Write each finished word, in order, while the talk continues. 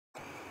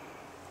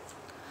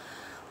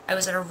I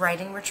was at a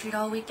writing retreat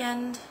all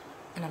weekend,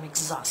 and I'm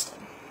exhausted.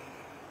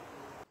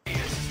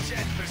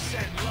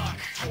 10% luck,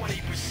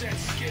 20%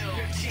 skill,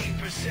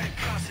 15%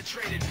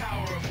 concentrated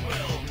power of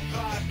will,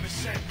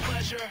 5%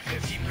 pleasure,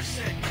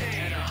 50%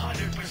 pain, and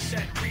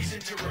 100% reason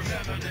to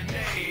remember the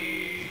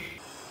name.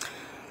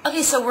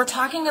 Okay, so we're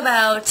talking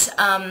about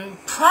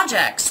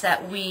projects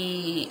that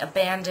we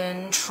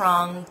abandoned,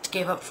 trunked,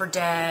 gave up for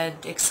dead,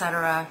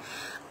 etc.,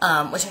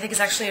 which I think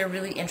is actually a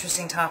really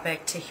interesting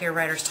topic to hear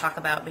writers talk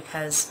about,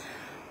 because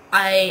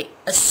I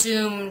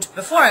assumed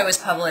before I was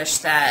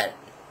published that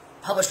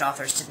published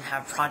authors didn't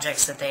have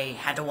projects that they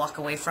had to walk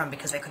away from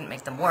because they couldn't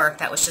make them work.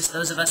 That was just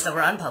those of us that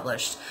were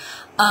unpublished.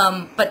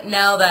 But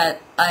now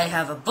that I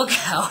have a book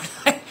out,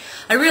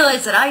 I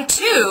realize that I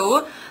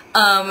too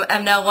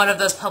am now one of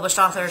those published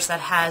authors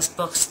that has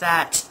books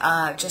that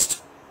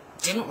just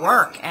didn't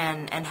work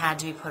and had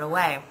to be put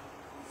away.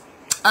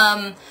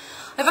 I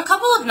have a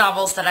couple of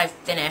novels that I've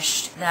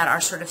finished that are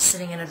sort of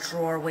sitting in a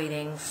drawer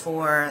waiting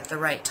for the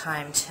right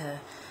time to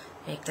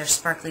make their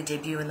sparkly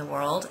debut in the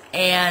world.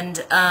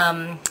 And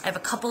I have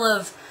a couple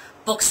of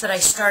books that I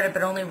started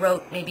but only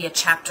wrote maybe a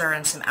chapter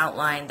and some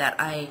outline that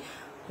I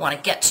want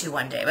to get to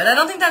one day. But I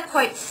don't think that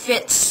quite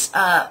fits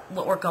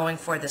what we're going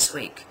for this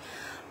week.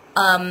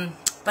 But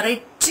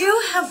I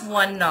do have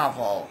one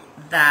novel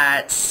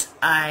that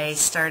I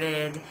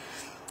started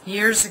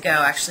years ago,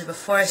 actually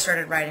before I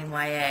started writing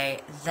YA,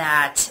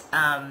 that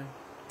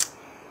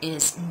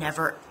is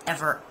never,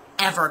 ever,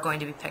 ever going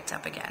to be picked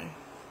up again.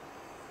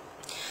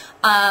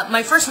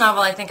 My first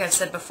novel, I think I've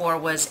said before,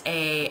 was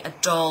a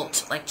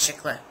adult, like,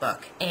 chick lit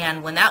book.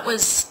 And when that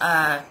was,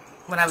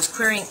 when I was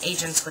querying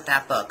agents with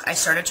that book, I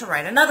started to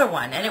write another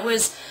one. And it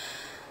was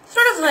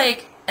sort of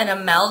like an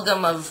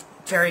amalgam of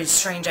very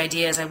strange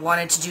ideas. I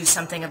wanted to do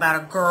something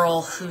about a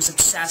girl who's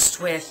obsessed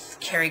with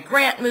Cary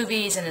Grant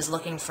movies and is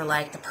looking for,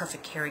 like, the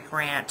perfect Cary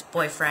Grant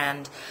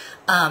boyfriend.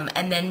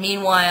 And then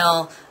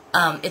meanwhile,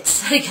 it's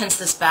set against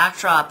this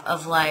backdrop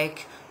of,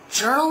 like,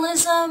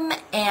 journalism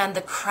and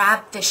the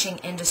crab fishing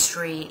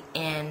industry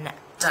in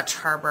Dutch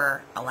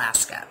Harbor,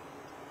 Alaska.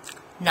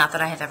 Not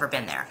that I have ever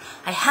been there.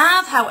 I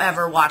have,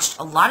 however, watched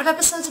a lot of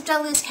episodes of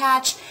Deadliest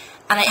Catch,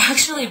 and I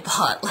actually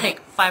bought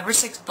like 5 or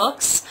 6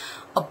 books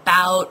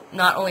about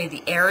not only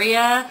the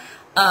area,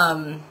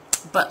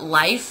 but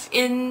life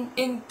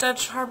in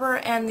Dutch Harbor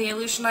and the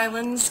Aleutian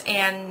Islands,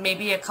 and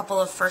maybe a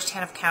couple of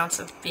first-hand accounts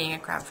of being a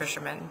crab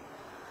fisherman.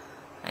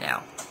 I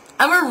know.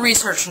 I'm a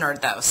research nerd,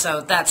 though,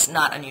 so that's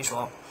not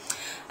unusual.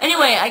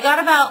 Anyway, I got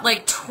about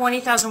like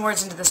 20,000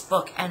 words into this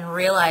book and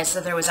realized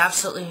that there was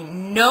absolutely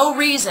no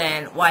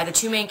reason why the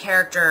 2 main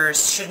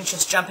characters shouldn't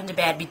just jump into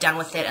bed, be done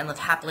with it, and live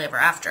happily ever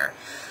after.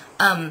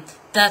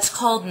 That's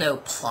called no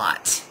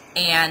plot.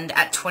 And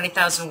at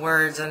 20,000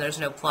 words and there's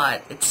no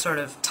plot, it's sort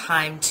of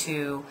time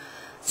to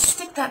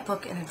stick that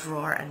book in a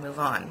drawer and move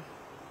on.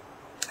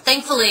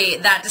 Thankfully,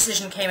 that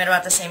decision came at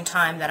about the same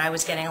time that I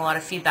was getting a lot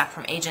of feedback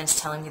from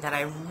agents telling me that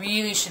I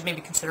really should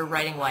maybe consider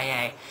writing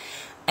YA.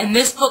 And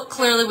this book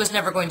clearly was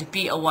never going to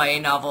be a YA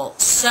novel,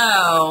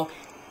 so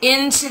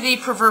into the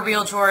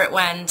proverbial drawer it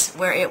went,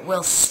 where it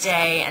will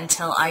stay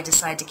until I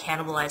decide to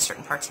cannibalize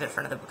certain parts of it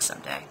for another book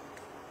someday.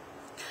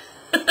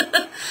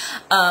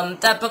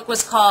 That book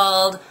was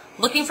called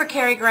Looking for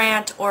Cary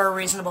Grant or a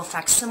Reasonable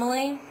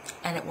Facsimile,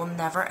 and it will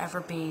never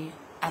ever be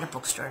at a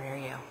bookstore near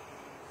you.